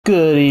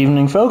Good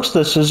evening, folks.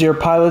 This is your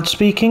pilot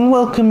speaking,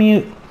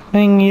 welcoming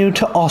you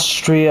to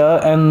Austria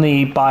and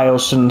the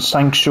Biosyn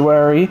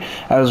Sanctuary,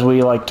 as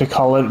we like to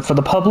call it for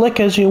the public,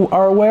 as you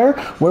are aware,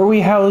 where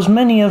we house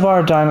many of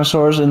our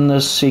dinosaurs in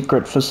this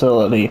secret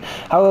facility.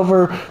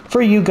 However,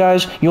 for you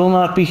guys, you will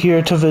not be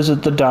here to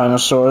visit the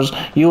dinosaurs.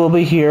 You will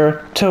be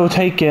here to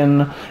take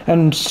in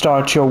and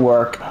start your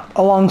work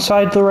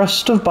alongside the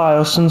rest of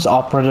Biosyn's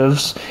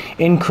operatives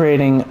in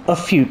creating a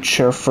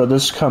future for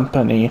this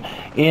company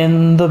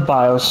in the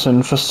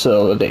Biosyn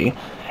facility.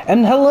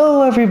 And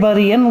hello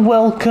everybody, and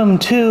welcome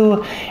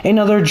to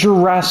another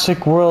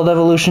Jurassic World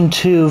Evolution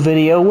 2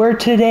 video, where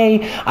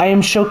today I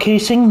am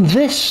showcasing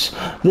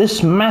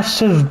this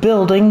massive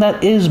building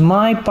that is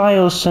my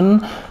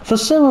Biosyn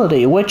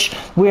facility, which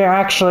we are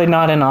actually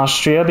not in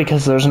Austria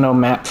because there's no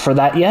map for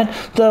that yet,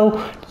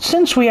 though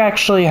since we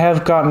actually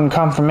have gotten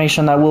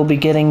confirmation that we'll be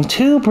getting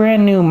 2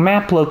 brand new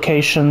map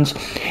locations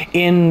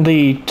in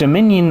the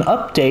Dominion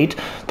update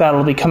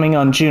that'll be coming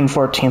on June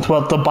 14th.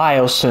 Well, the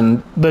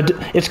Biosyn,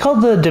 it's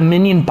called the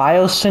Dominion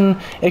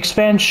Biosyn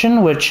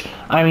expansion, which,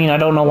 I mean, I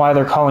don't know why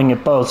they're calling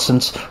it both,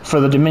 since for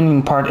the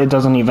Dominion part it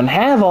doesn't even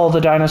have all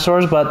the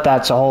dinosaurs, but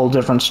that's a whole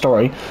different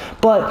story.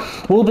 But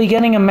we'll be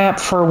getting a map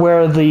for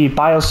where the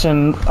Biosyn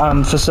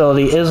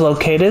facility is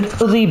located.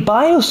 So the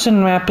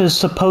Biosyn map is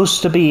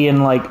supposed to be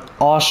in, like,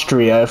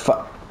 Austria,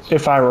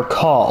 if I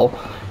recall.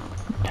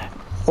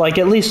 Like,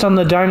 at least on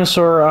the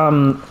dinosaur,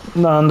 on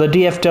the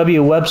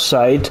DFW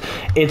website,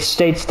 it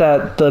states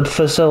that the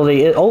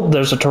facility,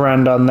 there's a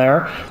pteranodon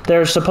there.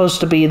 There's supposed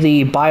to be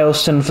the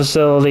Biosyn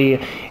facility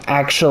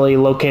actually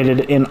located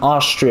in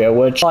Austria,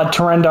 which,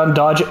 pteranodon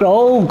dodge,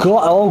 oh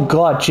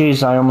god,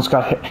 jeez, I almost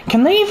got hit.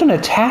 Can they even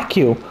attack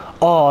you?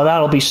 Oh,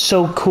 that'll be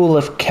so cool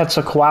if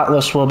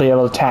Quetzalcoatlus will be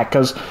able to attack,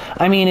 because,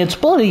 I mean, it's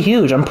bloody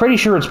huge. I'm pretty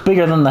sure it's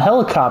bigger than the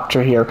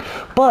helicopter here.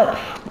 But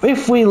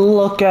if we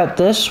look at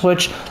this,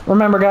 which,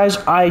 remember guys,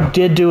 I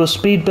did do a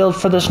speed build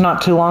for this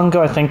not too long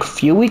ago. I think a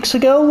few weeks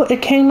ago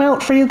it came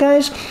out for you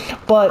guys.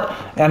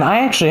 And I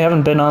actually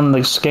haven't been on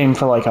this game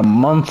for like a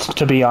month,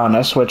 to be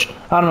honest, which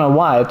I don't know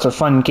why. It's a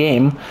fun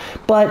game.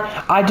 But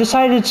I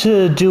decided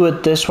to do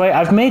it this way.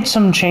 I've made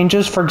some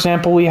changes. For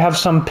example, we have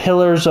some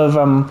pillars of,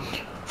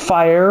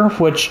 fire,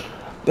 which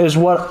is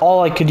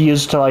all I could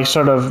use to, like,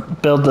 sort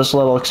of build this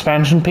little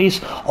expansion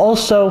piece.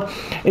 Also,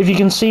 if you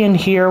can see in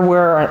here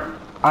where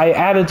I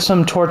added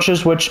some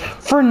torches, which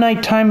for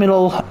nighttime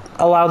it'll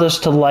allow this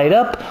to light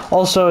up.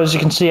 Also, as you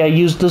can see, I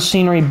used the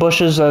scenery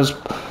bushes as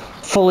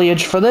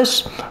foliage for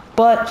this,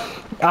 but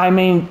I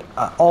mean,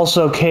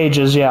 also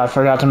cages, yeah, I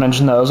forgot to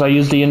mention those. I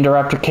used the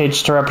Indoraptor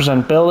cage to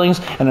represent buildings,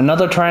 and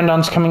another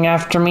Pteranodon's coming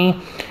after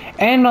me.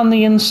 And on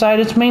the inside,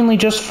 it's mainly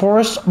just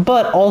forest,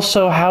 but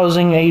also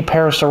housing a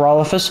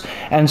Parasaurolophus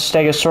and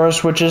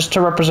Stegosaurus, which is to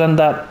represent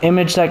that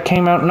image that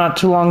came out not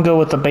too long ago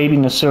with the baby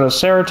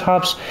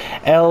Nasutoceratops,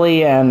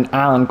 Ellie, and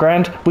Alan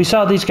Grant. We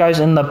saw these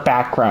guys in the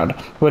background,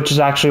 which is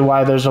actually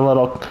why there's a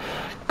little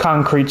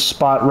concrete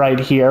spot right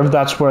here.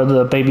 That's where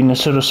the baby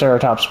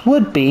Nasutoceratops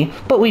would be,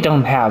 but we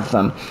don't have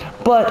them.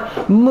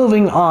 But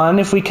moving on,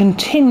 if we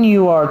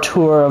continue our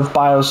tour of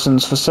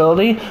Biosyn's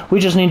facility,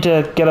 we just need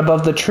to get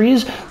above the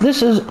trees.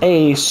 This is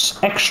a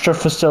extra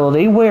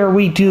facility where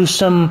we do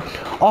some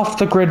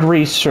off-the-grid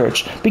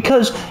research,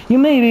 because you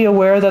may be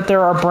aware that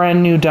there are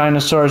brand new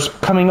dinosaurs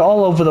coming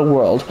all over the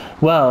world.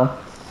 Well,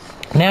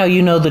 now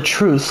you know the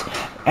truth,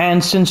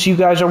 and since you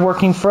guys are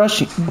working for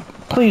us,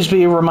 please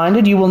be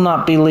reminded you will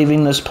not be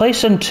leaving this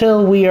place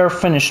until we are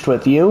finished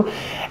with you.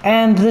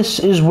 And this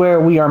is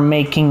where we are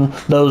making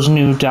those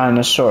new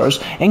dinosaurs,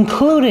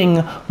 including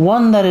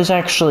one that is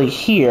actually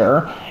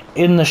here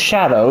in the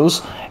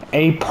shadows,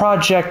 a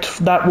project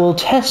that will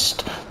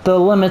test the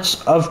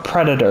limits of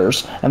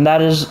predators, and that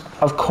is,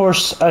 of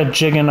course, a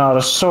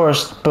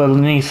Giganotosaurus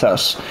beneath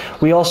us.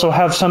 We also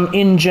have some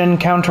in-gen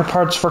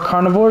counterparts for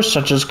carnivores,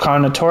 such as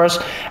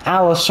Carnotaurus,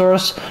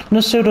 Allosaurus,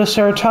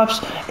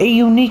 Nasutoceratops, a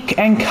unique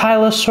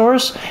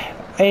Ankylosaurus,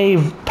 a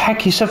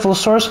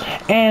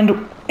Pachycephalosaurus, and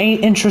an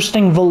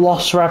interesting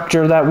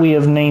Velociraptor that we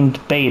have named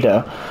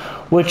Beta,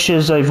 which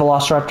is a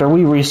Velociraptor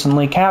we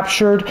recently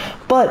captured.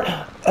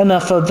 But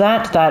enough of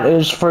that. That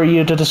is for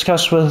you to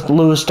discuss with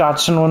Lewis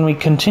Dotson when we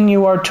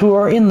continue our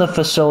tour in the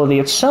facility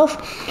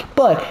itself.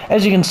 But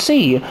as you can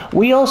see,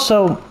 we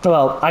also,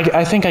 well,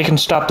 I think I can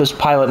stop this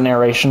pilot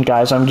narration,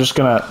 guys. I'm just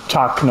gonna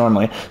talk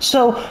normally.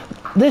 So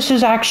this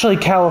is actually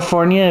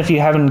California, if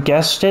you haven't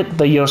guessed it,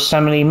 the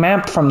Yosemite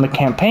map from the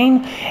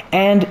campaign.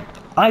 And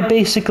I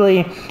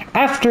basically,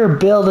 after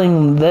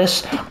building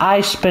this,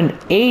 I spent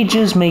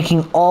ages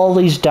making all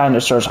these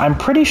dinosaurs. I'm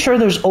pretty sure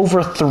there's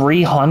over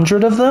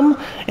 300 of them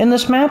in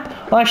this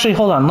map. Well, actually,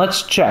 hold on,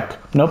 let's check.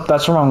 Nope,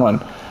 that's the wrong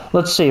one.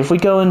 Let's see, if we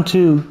go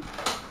into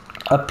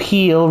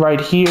Appeal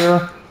right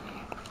here,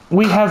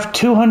 we have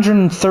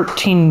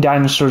 213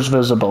 dinosaurs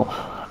visible.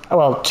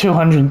 Well,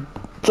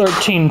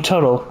 213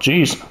 total.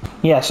 Jeez.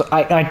 Yes,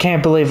 I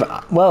can't believe,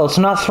 well, it's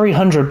not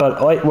 300,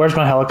 but wait, where's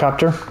my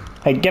helicopter?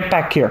 Hey, get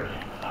back here.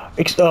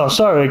 Oh,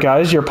 sorry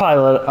guys, your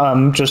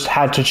pilot just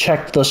had to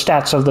check the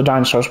stats of the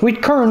dinosaurs. We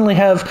currently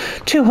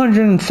have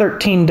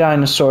 213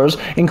 dinosaurs,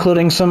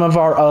 including some of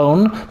our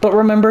own, but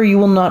remember, you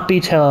will not be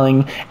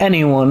telling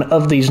anyone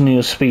of these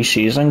new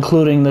species,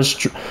 including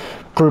this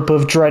group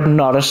of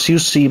Dreadnoughtus you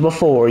see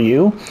before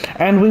you,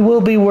 and we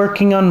will be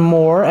working on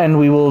more, and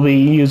we will be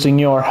using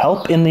your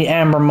help in the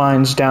amber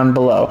mines down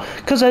below,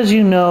 because as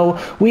you know,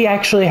 we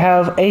actually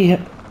have a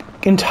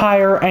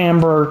entire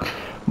amber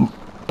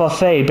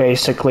buffet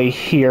basically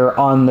here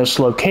on this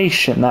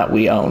location that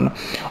we own.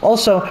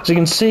 Also, as you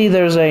can see,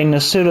 there's a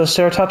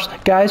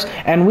Nasutoceratops, guys,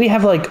 and we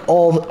have like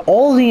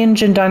all the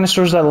ancient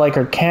dinosaurs that like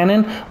are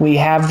canon. We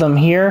have them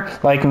here,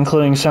 like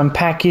including some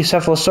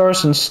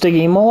Pachycephalosaurus and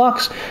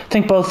Stygimolochs. I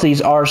think both these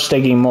are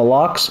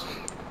Stygimolochs.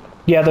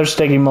 Yeah, there's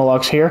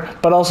Stygimolochs here,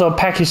 but also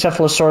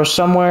Pachycephalosaurus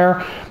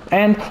somewhere.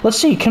 And let's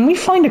see, can we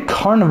find a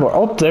carnivore?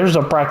 Oh, there's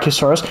a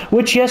Brachiosaurus,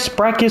 which, yes,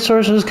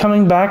 Brachiosaurus is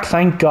coming back,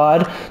 thank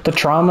God. The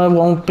trauma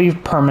won't be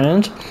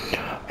permanent.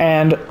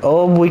 And,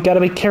 oh, we gotta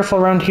be careful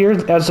around here,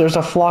 as there's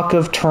a flock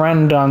of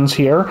pteranodons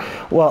here.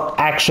 Well,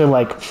 actually,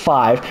 like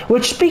 5.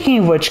 Which, speaking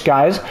of which,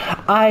 guys,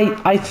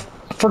 I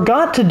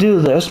forgot to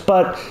do this,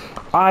 but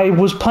I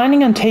was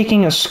planning on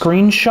taking a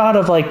screenshot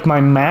of like my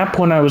map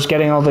when I was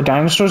getting all the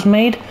dinosaurs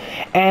made,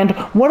 and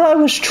what I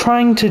was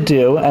trying to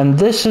do, and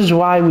this is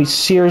why we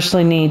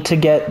seriously need to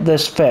get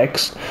this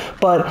fixed,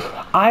 but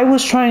I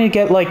was trying to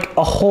get like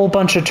a whole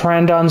bunch of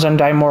pteranodons and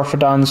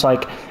dimorphodons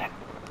like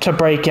to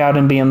break out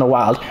and be in the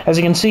wild. As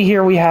you can see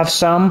here, we have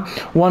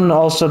one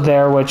also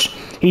there, which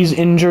he's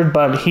injured,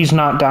 but he's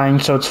not dying,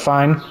 so it's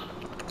fine.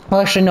 Well,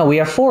 actually, no, we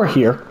have 4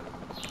 here.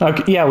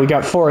 Okay, yeah, we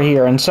got 4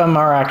 here, and some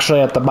are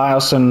actually at the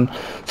Biosyn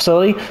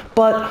Facility.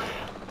 But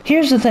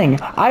here's the thing.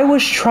 I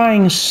was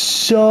trying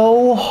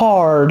so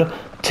hard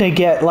to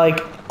get, like,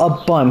 a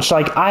bunch.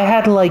 Like, I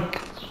had, like,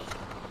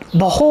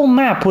 the whole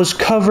map was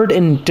covered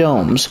in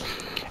domes.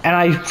 And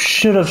I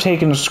should have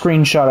taken a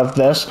screenshot of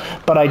this,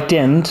 but I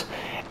didn't.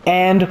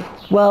 And,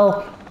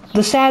 well,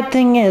 the sad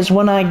thing is,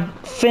 when I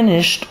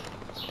finished,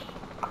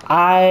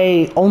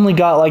 I only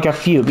got like a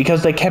few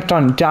because they kept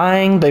on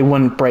dying, they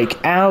wouldn't break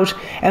out,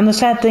 and the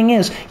sad thing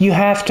is, you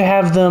have to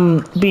have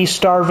them be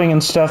starving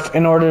and stuff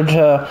in order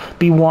to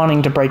be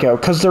wanting to break out,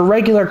 because their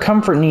regular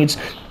comfort needs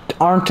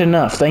aren't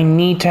enough. They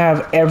need to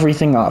have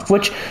everything off,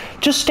 which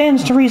just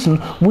stands to reason.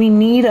 We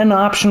need an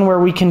option where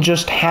we can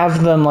just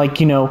have them, like,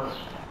 you know,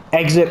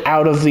 exit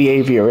out of the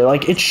aviary.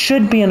 Like, it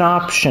should be an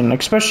option,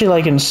 especially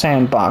like in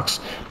Sandbox.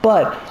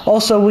 But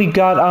also we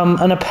got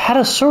an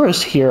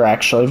Apatosaurus here,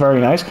 actually, very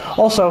nice.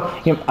 Also,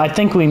 you know, I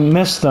think we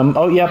missed them.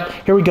 Oh, yep,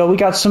 here we go. We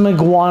got some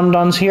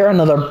iguanodons here,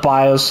 another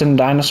Biosyn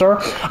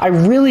dinosaur. I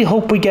really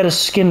hope we get a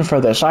skin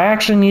for this. I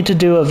actually need to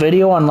do a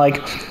video on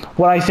like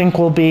what I think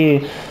will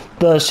be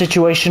the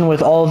situation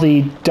with all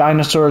the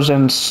dinosaurs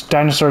and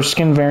dinosaur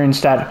skin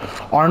variants that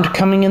aren't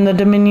coming in the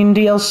Dominion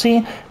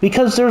DLC,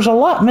 because there's a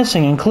lot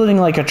missing, including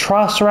like a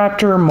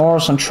Trociraptor,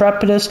 Moros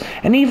intrepidus,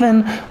 and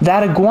even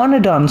that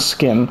Iguanodon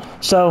skin.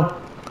 So,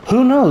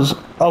 who knows?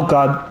 Oh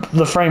god,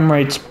 the frame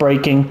rate's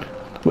breaking.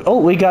 Oh,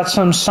 we got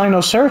some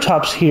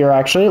Sinoceratops here,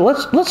 actually.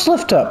 Let's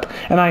lift up.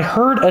 And I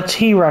heard a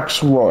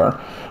T-Rex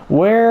roar.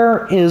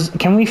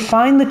 Can we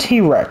find the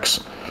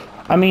T-Rex?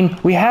 I mean,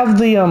 we have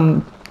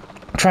the,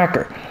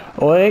 tracker.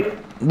 Wait,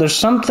 there's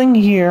something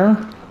here.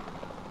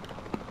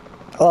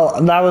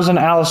 Oh, that was an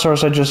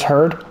Allosaurus I just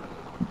heard.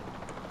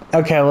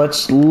 Okay,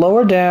 let's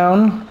lower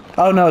down.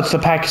 Oh no, it's the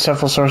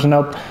Pachycephalosaurus.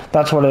 Nope,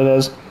 that's what it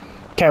is.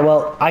 Okay,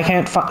 well, I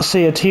can't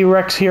see a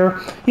T-Rex here.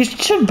 It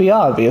should be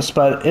obvious,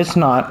 but it's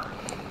not.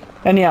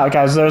 And yeah,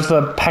 guys, there's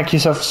the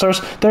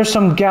Pachycephalosaurus. There's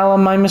some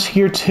Gallimimus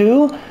here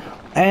too.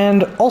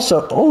 And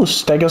also, oh,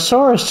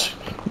 Stegosaurus.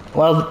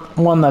 Well,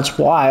 one that's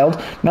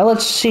wild. Now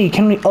let's see,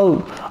 can we,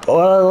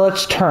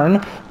 let's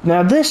turn.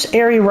 Now this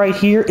area right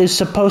here is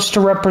supposed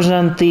to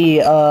represent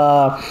the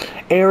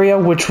area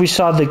which we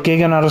saw the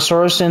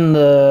Giganotosaurus in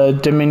the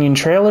Dominion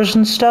trailers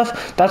and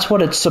stuff. That's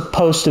what it's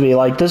supposed to be.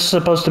 Like, this is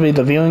supposed to be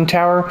the viewing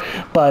tower,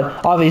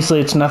 but obviously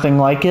it's nothing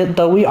like it,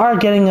 though we are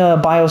getting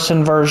a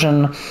Biosyn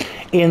version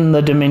in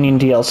the Dominion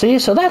DLC,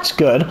 so that's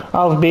good.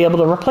 I'll be able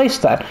to replace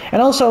that.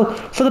 And also,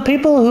 for the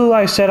people who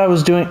I said I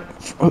was doing,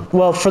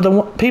 well, for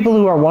the people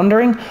who are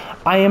wondering,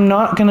 I am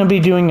not going to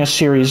be doing a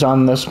series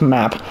on this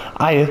map.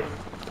 I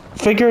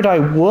figured I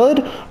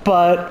would,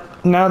 but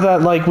now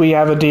that, like, we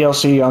have a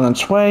DLC on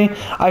its way,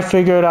 I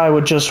figured I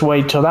would just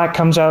wait till that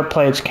comes out,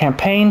 play its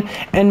campaign,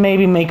 and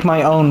maybe make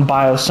my own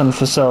Biosyn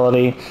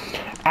facility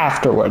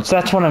afterwards.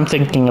 That's what I'm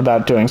thinking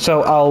about doing,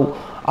 so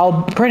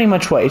I'll pretty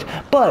much wait.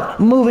 But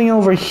moving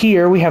over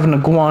here, we have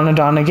an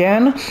Iguanodon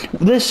again.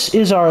 This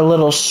is our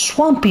little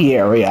swampy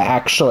area,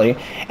 actually.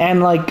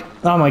 And, like,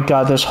 oh my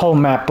god, this whole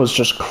map was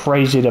just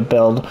crazy to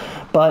build.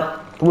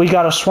 But we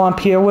got a swamp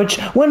here, which,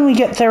 when we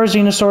get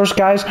Therizinosaurus,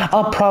 guys,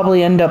 I'll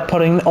probably end up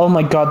putting, oh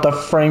my god, the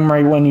frame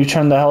rate when you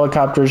turn the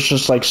helicopter is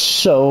just, like,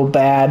 so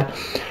bad.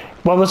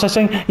 What was I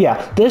saying?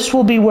 Yeah, this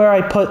will be where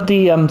I put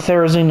the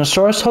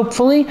Therizinosaurus,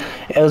 hopefully,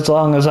 as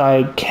long as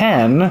I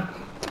can.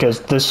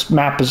 because this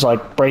map is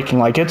like breaking.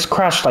 Like it's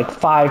crashed like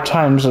 5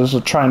 times as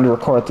I'm trying to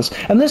record this.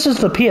 And this is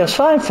the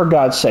PS5 for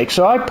God's sake,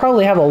 so I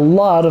probably have a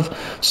lot of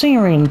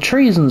scenery and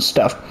trees and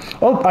stuff.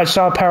 Oh, I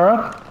saw a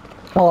para.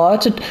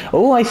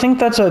 Oh, I think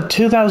that's a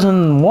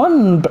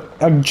 2001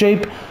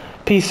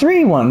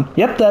 JP3 one.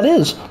 Yep, that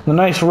is. The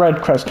nice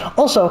red crest.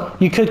 Also,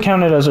 you could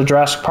count it as a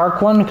Jurassic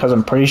Park one, because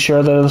I'm pretty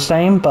sure they're the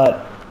same,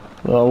 but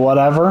well,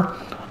 whatever.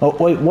 Oh,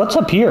 wait, what's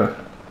up here?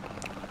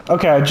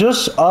 Okay, it's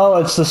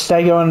the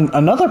Stego and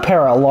another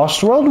para,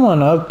 Lost World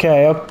one.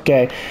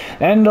 Okay.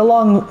 And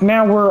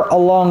now we're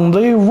along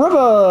the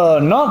river,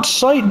 not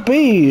Site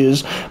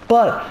B's.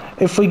 But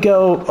if we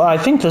go, I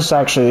think this is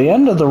actually the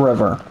end of the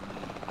river.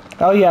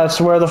 Oh yeah,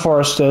 it's where the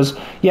forest is.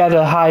 Yeah,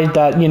 to hide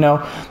that,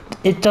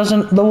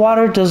 the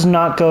water does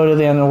not go to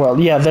the end of the world.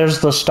 Yeah, there's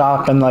the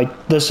stop, and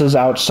like, this is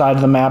outside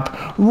the map,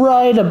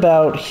 right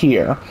about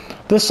here.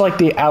 This like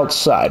the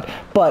outside.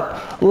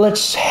 But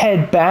let's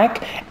head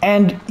back,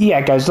 and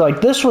yeah, guys, like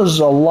this was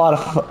a lot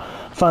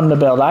of fun to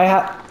build.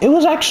 It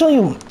was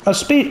actually a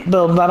speed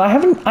build that I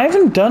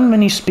haven't done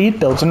many speed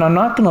builds, and I'm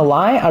not gonna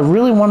lie, I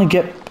really want to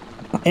get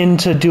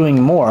into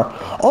doing more.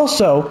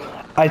 Also,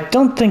 I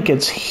don't think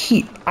it's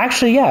heat.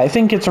 Actually, yeah, I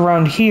think it's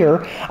around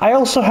here. I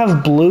also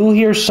have blue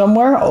here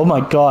somewhere. Oh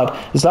my god,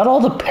 is that all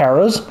the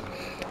paras?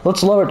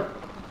 Let's lower it.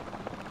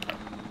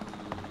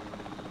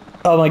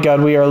 Oh my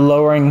god, we are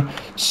lowering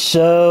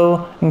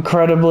so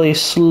incredibly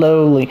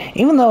slowly.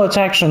 Even though it's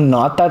actually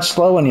not that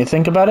slow when you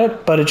think about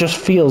it, but it just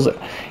feels it.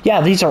 Yeah,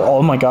 these are,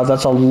 oh my god,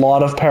 that's a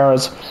lot of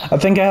paras. I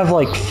think I have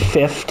like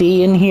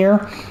 50 in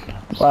here.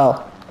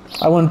 Well,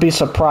 I wouldn't be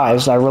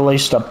surprised. I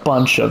released a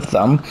bunch of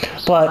them.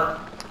 But,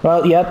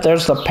 well, yep,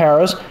 there's the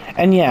paras.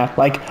 And yeah,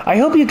 like, I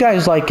hope you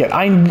guys like it.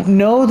 I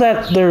know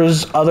that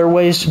there's other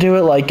ways to do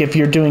it. Like, if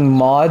you're doing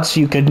mods,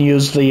 you could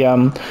use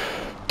the,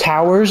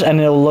 towers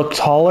and it'll look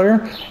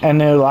taller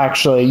and it'll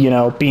actually,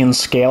 be in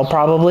scale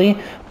probably.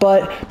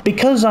 But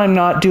because I'm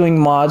not doing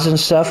mods and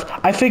stuff,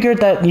 I figured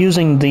that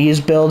using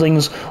these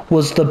buildings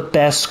was the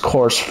best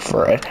course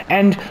for it.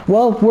 And,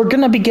 well, we're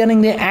going to be getting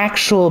the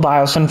actual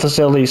Biosyn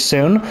facility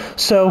soon,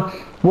 so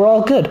we're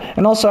all good.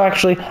 And also,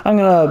 actually, I'm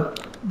going to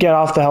get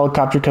off the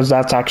helicopter because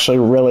that's actually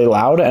really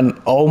loud. And,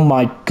 oh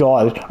my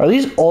god, are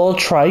these all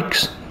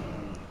trikes?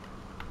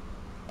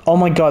 Oh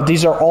my god,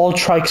 these are all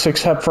trikes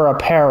except for a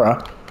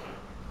para.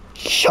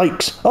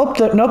 Yikes. Oh,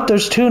 nope,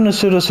 there's 2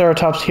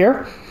 Nasutoceratops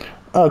here.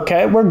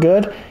 Okay, we're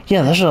good.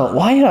 Yeah,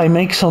 why did I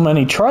make so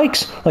many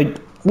trikes?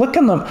 Like, look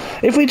on them.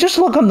 If we just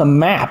look on the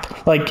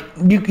map, like,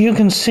 you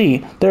can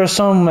see there are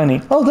so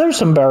many. Oh, there's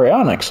some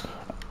baryonyx.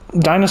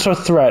 Dinosaur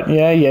threat.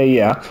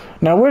 Yeah.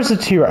 Now, where's the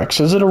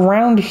T-Rex? Is it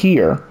around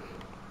here?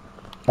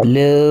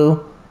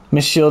 Hello,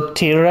 Monsieur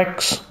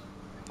T-Rex?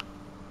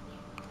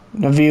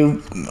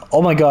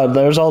 Oh my god,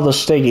 there's all the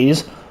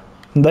Stiggies.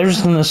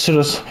 There's the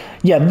Nasutoceratops.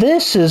 Yeah,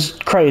 this is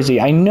crazy.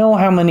 I know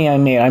how many I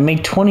made. I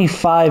made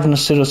 25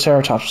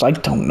 Nasutoceratops. I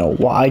don't know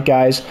why,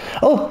 guys.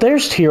 Oh,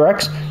 there's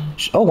T-Rex.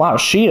 Oh, wow,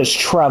 she has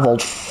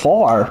traveled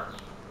far.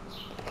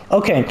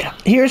 Okay,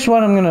 here's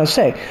what I'm going to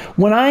say.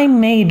 When I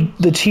made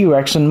the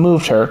T-Rex and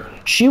moved her,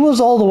 she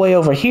was all the way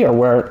over here,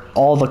 where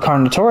all the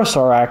Carnotaurus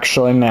are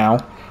actually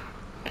now.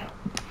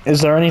 Is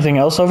there anything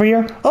else over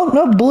here? Oh,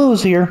 no,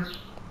 Blue's here.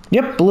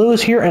 Yep, Blue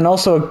is here, and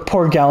also a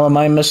poor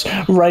Gallimimus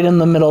right in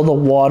the middle of the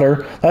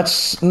water.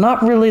 That's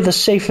not really the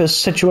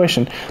safest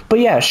situation. But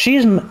yeah,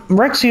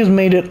 Rexia's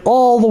made it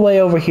all the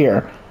way over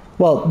here.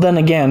 Well, then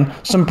again,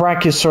 some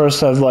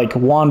Brachiosaurus have, like,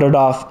 wandered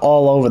off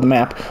all over the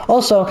map.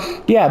 Also,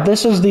 yeah,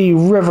 this is the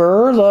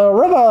river.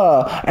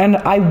 And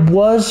I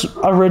was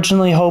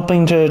originally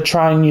hoping to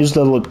try and use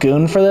the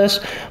lagoon for this,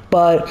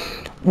 but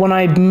when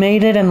I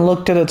made it and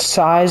looked at its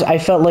size, I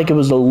felt like it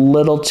was a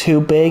little too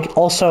big.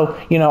 Also,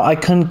 I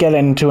couldn't get it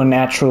into a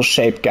natural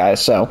shape, guys,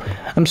 so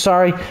I'm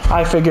sorry.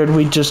 I figured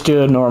we'd just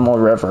do a normal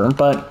river,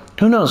 but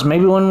who knows?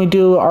 Maybe when we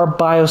do our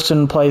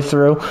Biosyn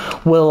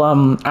playthrough, we'll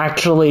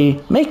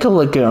actually make a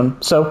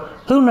lagoon. So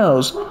who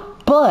knows?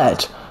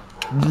 But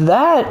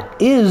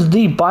that is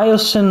the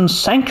Biosyn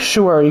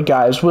Sanctuary,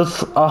 guys,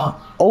 with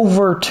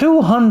over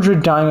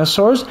 200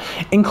 dinosaurs,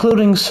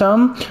 including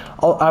some.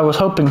 Oh, I was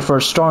hoping for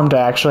a storm to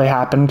actually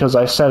happen because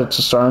I said it's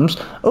a storms.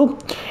 Oh,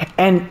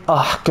 and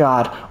oh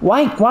god,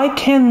 why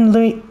can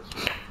they?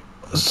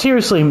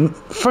 Seriously,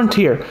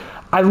 Frontier,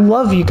 I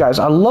love you guys.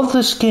 I love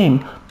this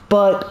game,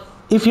 but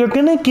if you're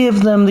gonna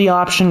give them the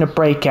option to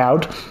break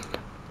out,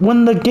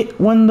 when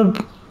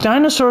the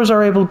dinosaurs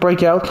are able to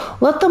break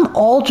out, let them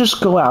all just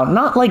go out,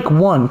 not like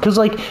one. Because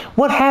like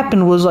what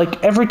happened was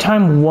like every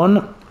time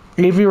one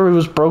aviary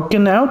was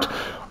broken out,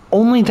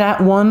 only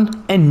that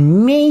one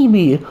and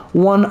maybe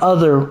one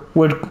other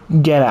would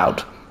get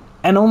out.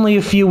 And only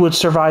a few would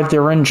survive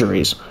their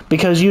injuries.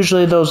 Because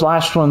usually those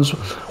last ones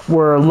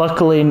were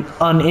luckily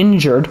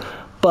uninjured.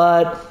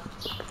 But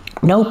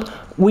nope.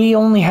 We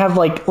only have,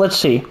 like, let's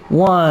see,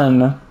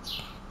 1,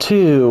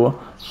 2,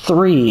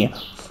 3,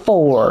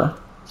 4,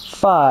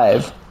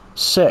 5,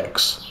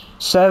 6,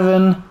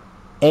 7,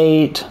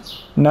 8,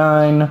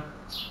 9,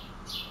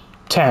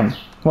 10.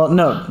 Well,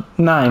 no,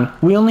 9.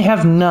 We only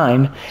have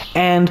 9.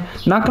 And,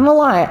 not gonna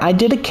lie, I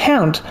did a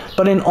count,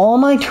 but in all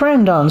my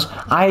Pterandons,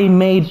 I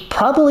made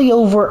probably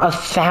over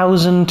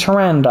 1,000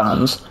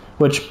 Pterandons,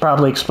 which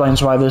probably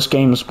explains why this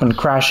game's been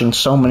crashing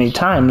so many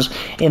times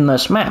in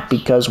this map,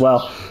 because,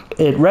 well,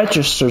 it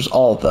registers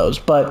all of those,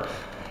 but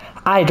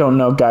I don't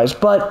know, guys,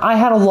 but I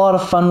had a lot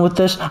of fun with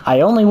this.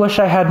 I only wish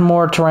I had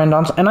more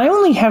Pterandons, and I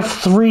only have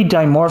 3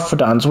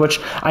 Dimorphodons, which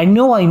I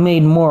know I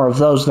made more of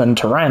those than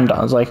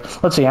Pterandons.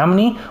 Like, let's see, how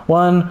many?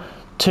 1,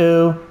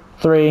 2,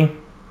 3.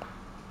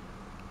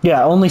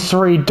 Yeah, only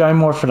 3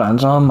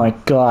 Dimorphodons. Oh my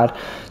god.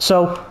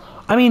 So,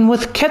 I mean,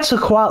 with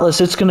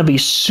Quetzalcoatlus, it's going to be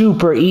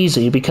super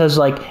easy because,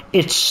 like,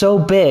 it's so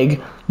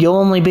big, you'll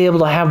only be able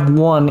to have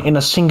 1 in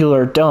a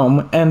singular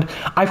dome. And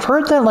I've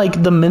heard that,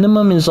 like, the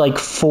minimum is, like,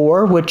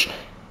 4, which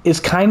is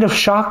kind of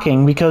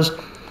shocking because,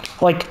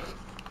 like,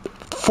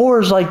 4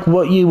 is like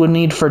what you would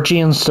need for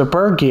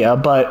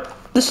Giansubergia, but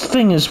this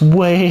thing is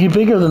way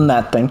bigger than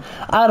that thing.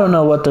 I don't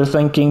know what they're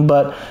thinking,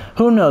 but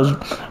who knows.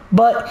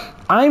 But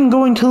I'm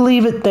going to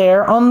leave it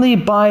there on the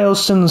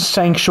Biosyn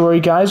Sanctuary,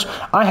 guys.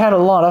 I had a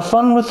lot of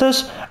fun with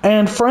this,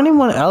 and for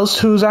anyone else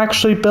who's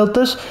actually built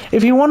this,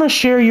 if you want to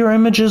share your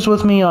images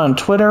with me on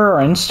Twitter or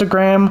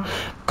Instagram,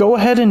 go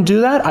ahead and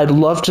do that. I'd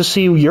love to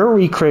see your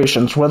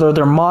recreations, whether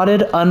they're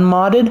modded,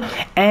 unmodded,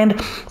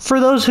 and for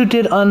those who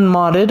did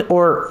unmodded,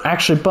 or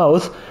actually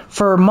both,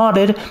 for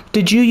modded,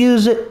 did you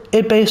use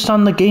it based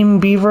on the Game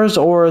Beavers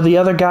or the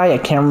other guy? I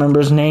can't remember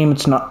his name.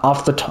 It's not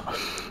off the top.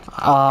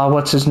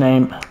 What's his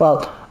name?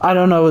 Well, I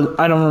don't know.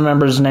 I don't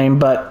remember his name,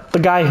 but the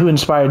guy who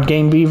inspired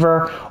Game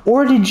Beaver.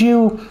 Or did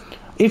you,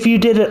 if you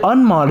did it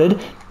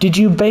unmodded, did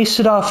you base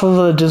it off of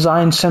a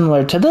design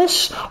similar to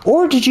this?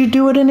 Or did you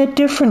do it in a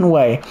different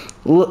way?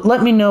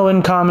 Let me know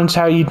in comments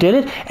how you did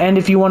it. And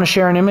if you want to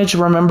share an image,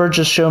 remember,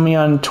 just show me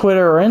on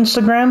Twitter or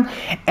Instagram.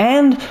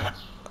 And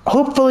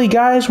hopefully,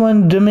 guys,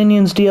 when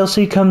Dominion's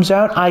DLC comes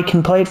out, I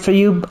can play it for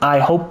you. I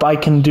hope I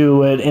can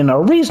do it in a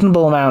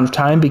reasonable amount of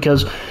time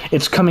because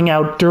it's coming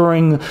out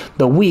during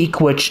the week,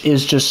 which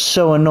is just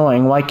so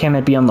annoying. Why can't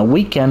it be on the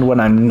weekend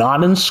when I'm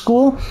not in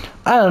school?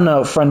 I don't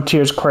know,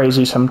 Frontier's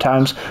crazy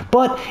sometimes.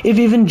 But if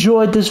you've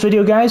enjoyed this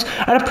video, guys,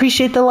 I'd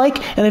appreciate the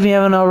like, and if you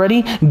haven't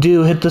already,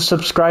 do hit the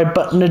subscribe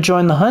button to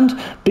join the hunt.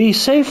 Be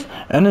safe,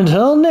 and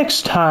until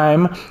next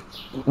time,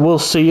 we'll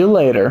see you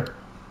later.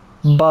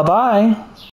 Bye-bye.